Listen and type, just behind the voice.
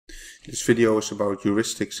This video is about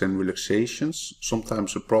heuristics and relaxations.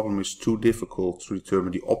 Sometimes a problem is too difficult to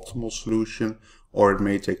determine the optimal solution, or it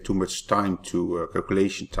may take too much time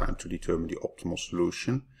calculation time to determine the optimal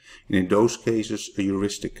solution. And in those cases, a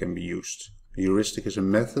heuristic can be used. A heuristic is a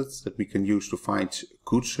method that we can use to find a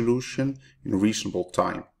good solution in a reasonable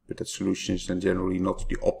time, but that solution is then generally not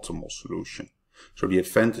the optimal solution. So the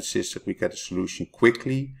advantage is that we get a solution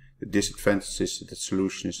quickly. The disadvantage is that the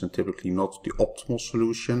solution is then typically not the optimal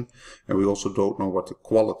solution, and we also don't know what the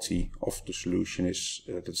quality of the solution is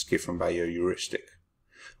that's given by a heuristic.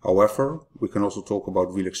 However, we can also talk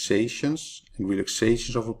about relaxations, and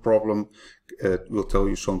relaxations of a problem will tell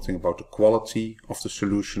you something about the quality of the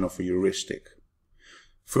solution of a heuristic.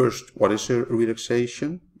 First, what is a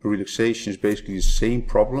relaxation? A relaxation is basically the same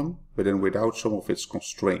problem, but then without some of its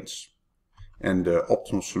constraints. And the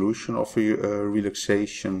optimal solution of a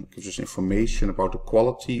relaxation gives us information about the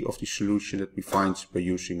quality of the solution that we find by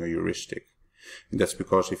using a heuristic. And that's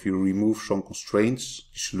because if you remove some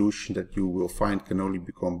constraints, the solution that you will find can only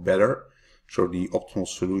become better. So the optimal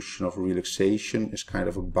solution of a relaxation is kind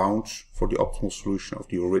of a bounce for the optimal solution of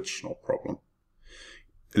the original problem.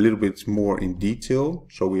 A little bit more in detail.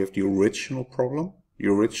 So we have the original problem. The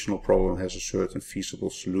original problem has a certain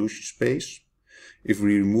feasible solution space. If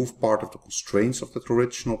we remove part of the constraints of that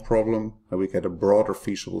original problem, then we get a broader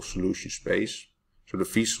feasible solution space. So the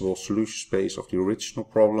feasible solution space of the original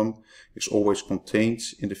problem is always contained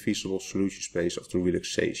in the feasible solution space of the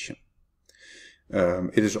relaxation.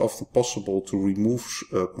 It is often possible to remove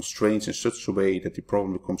constraints in such a way that the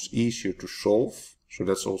problem becomes easier to solve. So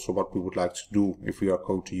that's also what we would like to do if we are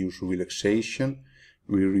going to use a relaxation.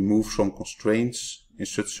 We remove some constraints in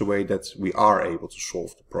such a way that we are able to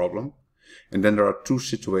solve the problem. And then there are two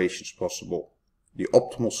situations possible. The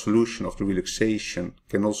optimal solution of the relaxation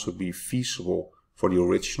can also be feasible for the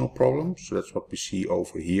original problem. So that's what we see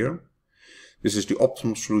over here. This is the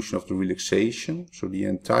optimal solution of the relaxation. So the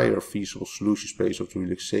entire feasible solution space of the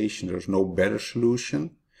relaxation, there's no better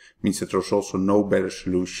solution. It means that there's also no better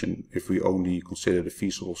solution if we only consider the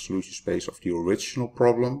feasible solution space of the original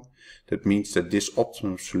problem. That means that this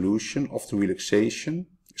optimum solution of the relaxation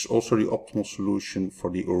is also the optimal solution for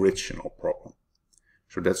the original problem.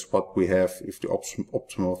 So that's what we have if the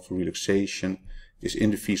optimal of the relaxation is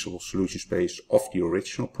in the feasible solution space of the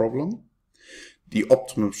original problem. The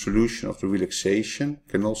optimum solution of the relaxation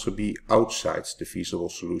can also be outside the feasible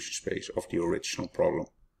solution space of the original problem.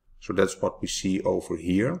 So that's what we see over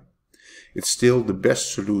here. It's still the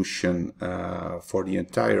best solution for the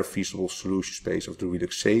entire feasible solution space of the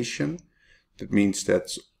relaxation. That means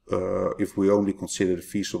that if we only consider the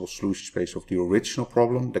feasible solution space of the original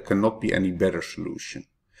problem, there cannot be any better solution.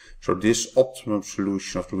 So this optimum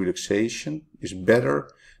solution of the relaxation is better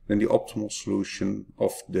than the optimal solution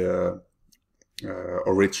of the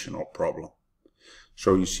original problem.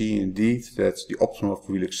 So you see indeed that the optimum of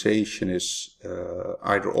the relaxation is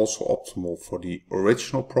either also optimal for the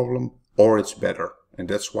original problem or it's better. And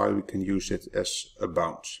that's why we can use it as a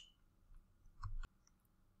bounce.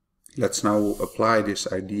 Let's now apply this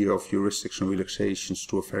idea of heuristics and relaxations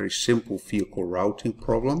to a very simple vehicle routing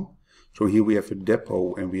problem. So here we have a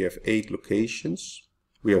depot and we have 8 locations.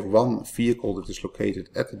 We have one vehicle that is located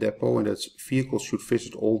at the depot, and that vehicle should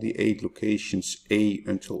visit all the 8 locations A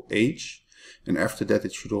until H. And after that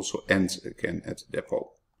it should also end again at the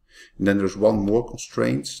depot. And then there's one more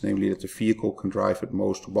constraint, namely that the vehicle can drive at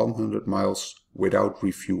most 100 miles without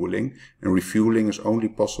refueling. And refueling is only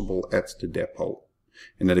possible at the depot.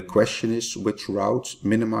 And then the question is which route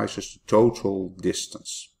minimizes the total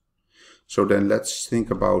distance. So then let's think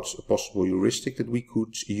about a possible heuristic that we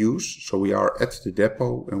could use. So we are at the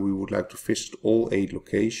depot and we would like to visit all 8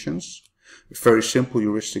 locations. A very simple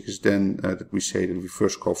heuristic is then that we say that we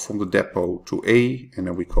first go from the depot to A and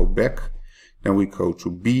then we go back. Then we go to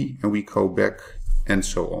B and we go back and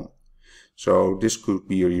so on. So this could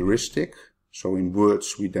be a heuristic. So in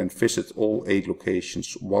words we then visit all 8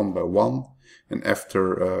 locations one by one. And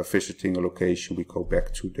after visiting a location, we go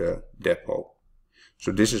back to the depot.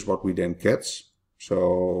 So this is what we then get.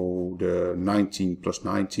 So the 19 plus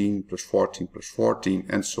 19 plus 14 plus 14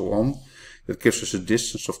 and so on. That gives us a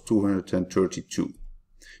distance of 232.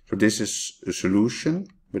 So this is a solution,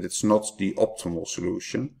 but it's not the optimal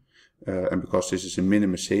solution. And because this is a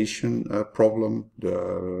minimization problem,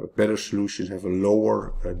 the better solutions have a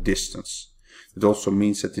lower distance. It also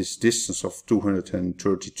means that this distance of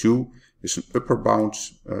 232 is an upper bound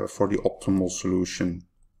for the optimal solution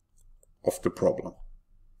of the problem.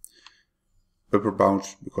 Upper bound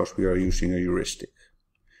because we are using a heuristic.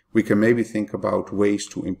 We can maybe think about ways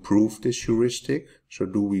to improve this heuristic. So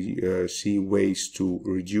do we see ways to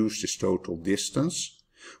reduce this total distance?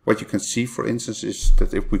 What you can see, for instance, is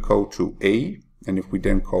that if we go to A, and if we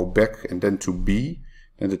then go back and then to B,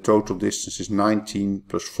 then the total distance is 19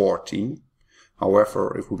 plus 14.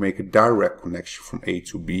 However, if we make a direct connection from A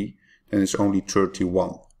to B, then it's only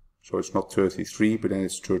 31. So it's not 33, but then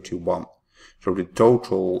it's 31. So the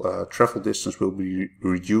total travel distance will be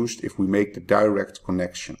reduced if we make the direct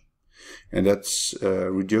connection. And that's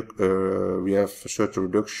we have a certain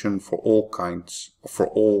reduction for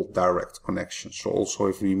all direct connections. So also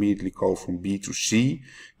if we immediately go from B to C,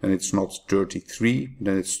 then it's not 33,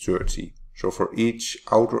 then it's 30. So for each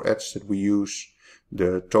outer edge that we use,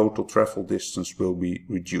 the total travel distance will be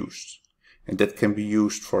reduced. And that can be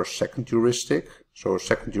used for a second heuristic. So a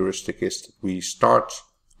second heuristic is that we start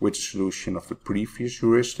with the solution of the previous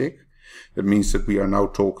heuristic. That means that we are now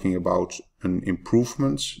talking about an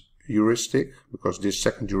improvement heuristic, because this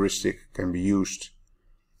second heuristic can be used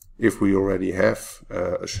if we already have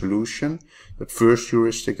a solution. That first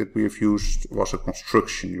heuristic that we have used was a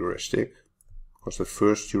construction heuristic, because the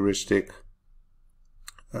first heuristic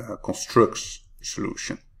constructs a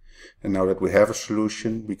solution. And now that we have a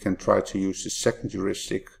solution, we can try to use the second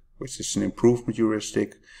heuristic, which is an improvement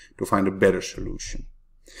heuristic, to find a better solution.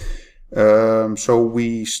 So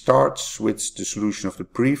we start with the solution of the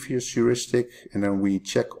previous heuristic, and then we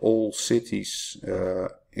check all cities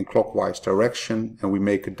in clockwise direction, and we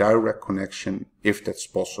make a direct connection if that's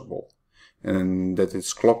possible. And that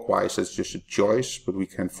it's clockwise, that's just a choice, but we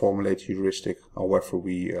can formulate heuristic however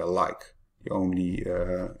we like. The only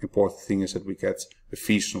important thing is that we get a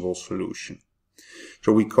feasible solution.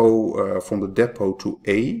 So we go from the depot to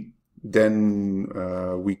A, then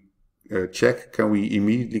we check, can we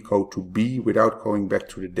immediately go to B without going back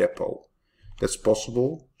to the depot? That's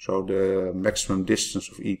possible. So the maximum distance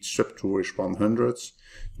of each subtour is 100.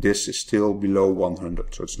 This is still below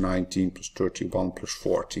 100, so it's 19 plus 31 plus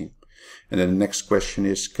 14. And then the next question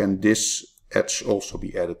is, can this edge also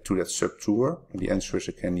be added to that subtour? And the answer is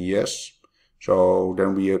again yes. So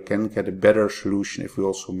then we can get a better solution if we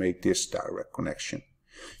also make this direct connection.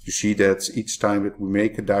 You see that each time that we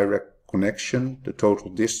make a direct connection, the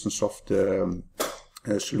total distance of the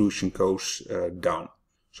solution goes down.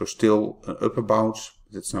 So still an upper bound,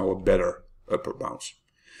 but it's now a better upper bound.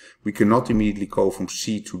 We cannot immediately go from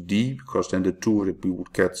C to D, because then the tour that we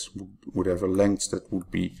would get would have a length that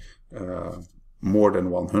would be more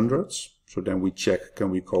than 100. So then we check,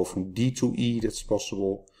 can we go from D to E? That's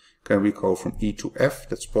possible. Can we go from E to F?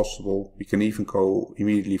 That's possible. We can even go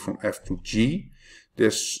immediately from F to G.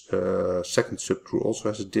 This second subtour also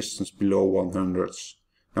has a distance below 100.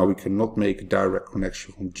 Now we cannot make a direct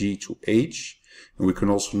connection from G to H, and we can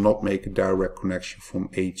also not make a direct connection from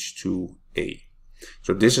H to A.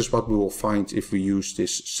 So this is what we will find if we use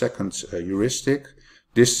this second heuristic.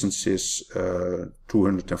 Distance is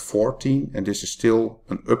 214, and this is still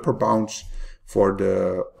an upper bound for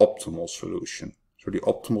the optimal solution. So the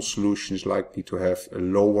optimal solution is likely to have a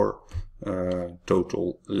lower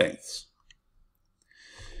total length.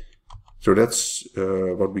 So that's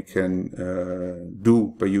what we can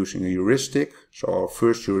do by using a heuristic. So our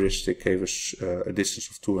first heuristic gave us a distance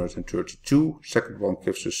of 232. Second one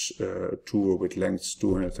gives us a tour with length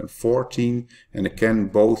 214. And again,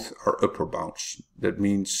 both are upper bounds. That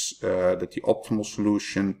means that the optimal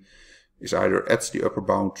solution is either at the upper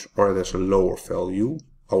bound or there's a lower value.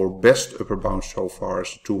 Our best upper bound so far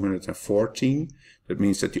is 214. That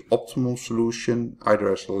means that the optimal solution either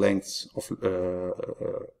has a length of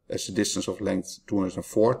as a distance of length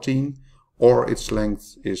 214, or its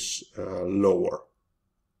length is lower.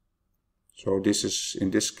 So this is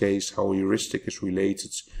in this case how a heuristic is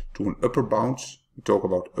related to an upper bound. We talk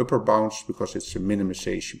about upper bounds because it's a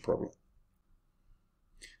minimization problem.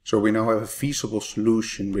 So we now have a feasible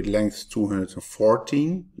solution with length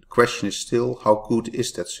 214. The question is still, how good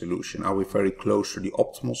is that solution? Are we very close to the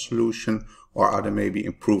optimal solution, or are there maybe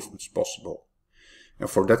improvements possible? And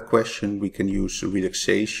for that question we can use a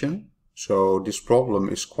relaxation. So this problem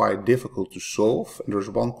is quite difficult to solve, and there's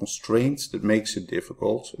one constraint that makes it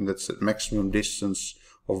difficult, and that's the maximum distance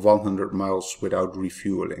of 100 miles without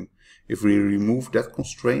refueling. If we remove that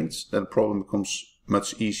constraint, then the problem becomes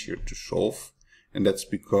much easier to solve. And that's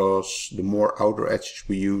because the more outer edges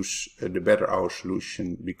we use, the better our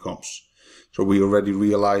solution becomes. So we already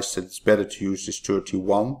realized that it's better to use this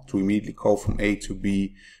 31 to immediately go from A to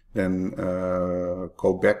B, then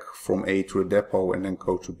go back from A to a depot and then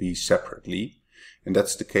go to B separately. And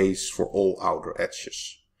that's the case for all outer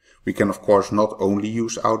edges. We can of course not only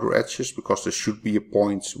use outer edges, because there should be a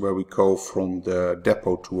point where we go from the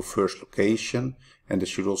depot to a first location, and there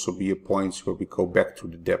should also be a point where we go back to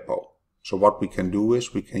the depot. So what we can do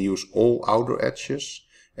is we can use all outer edges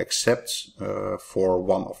except for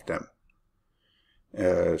one of them.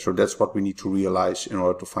 So that's what we need to realize in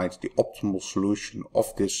order to find the optimal solution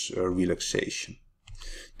of this relaxation.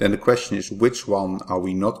 Then the question is, which one are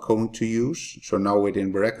we not going to use? So now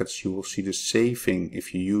within brackets you will see the saving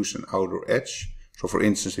if you use an outer edge. So for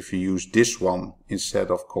instance, if you use this one instead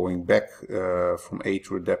of going back from A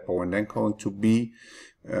to a depot and then going to B,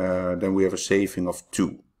 then we have a saving of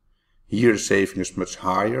 2. Here the saving is much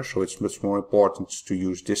higher, so it's much more important to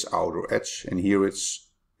use this outer edge, and here it's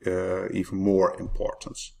even more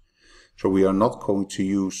important. So we are not going to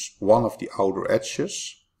use one of the outer edges,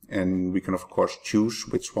 and we can of course choose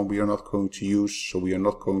which one we are not going to use. So we are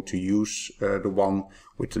not going to use the one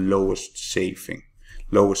with the lowest saving.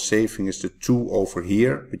 Lowest saving is the 2 over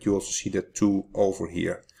here, but you also see that 2 over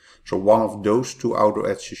here. So one of those 2 outer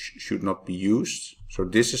edges should not be used. So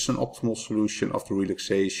this is an optimal solution of the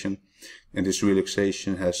relaxation, and this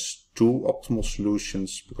relaxation has 2 optimal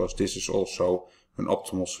solutions because this is also an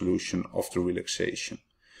optimal solution of the relaxation.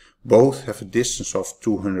 Both have a distance of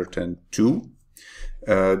 202.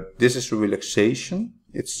 This is a relaxation.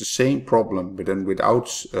 It's the same problem, but then without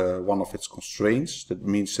one of its constraints. That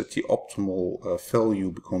means that the optimal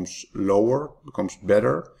value becomes lower, becomes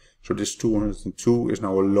better. So this 202 is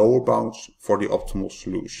now a lower bound for the optimal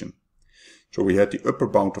solution. So we had the upper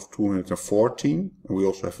bound of 214, and we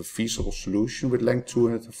also have a feasible solution with length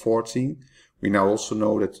 214. We now also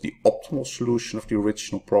know that the optimal solution of the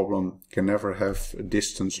original problem can never have a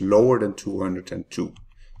distance lower than 202.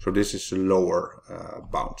 So this is a lower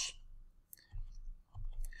bound.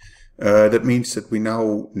 That means that we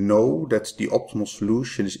now know that the optimal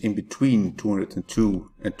solution is in between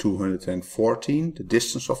 202 and 214, the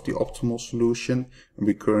distance of the optimal solution, and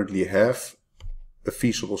we currently have a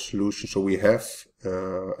feasible solution. So we have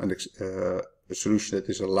a solution that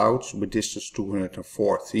is allowed with distance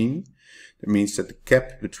 214. That means that the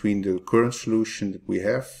gap between the current solution that we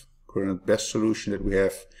have, current best solution that we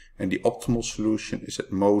have, and the optimal solution is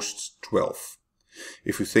at most 12.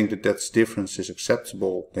 If you think that that difference is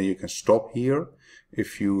acceptable, then you can stop here.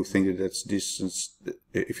 If you think that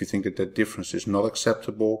that difference is not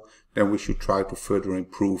acceptable, then we should try to further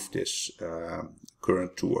improve this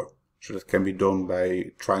current tour. So that can be done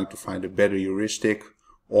by trying to find a better heuristic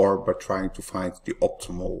or by trying to find the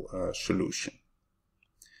optimal solution.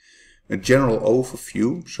 A general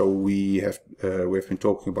overview. So we have been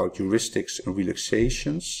talking about heuristics and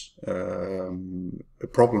relaxations. A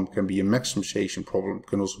problem can be a maximization problem, it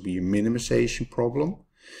can also be a minimization problem.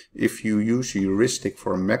 If you use a heuristic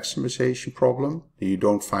for a maximization problem, you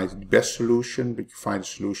don't find the best solution, but you find a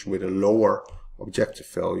solution with a lower objective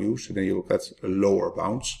value, so then you'll get a lower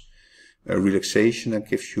bound. A relaxation that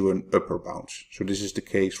gives you an upper bound. So this is the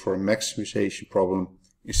case for a maximization problem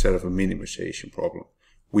instead of a minimization problem.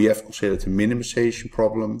 We have considered a minimization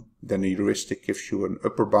problem, then a heuristic gives you an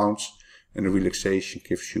upper bound and a relaxation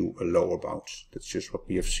gives you a lower bound. That's just what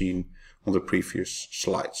we have seen on the previous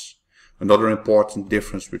slides. Another important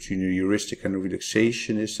difference between a heuristic and a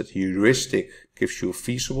relaxation is that a heuristic gives you a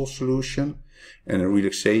feasible solution and a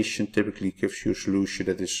relaxation typically gives you a solution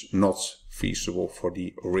that is not feasible for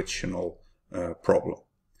the original problem.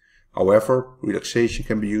 However, relaxation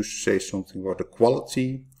can be used to say something about the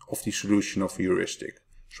quality of the solution of a heuristic.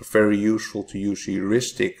 So very useful to use a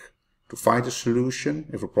heuristic to find a solution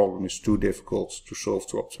if a problem is too difficult to solve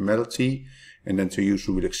to optimality, and then to use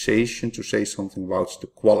a relaxation to say something about the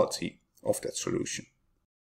quality of that solution.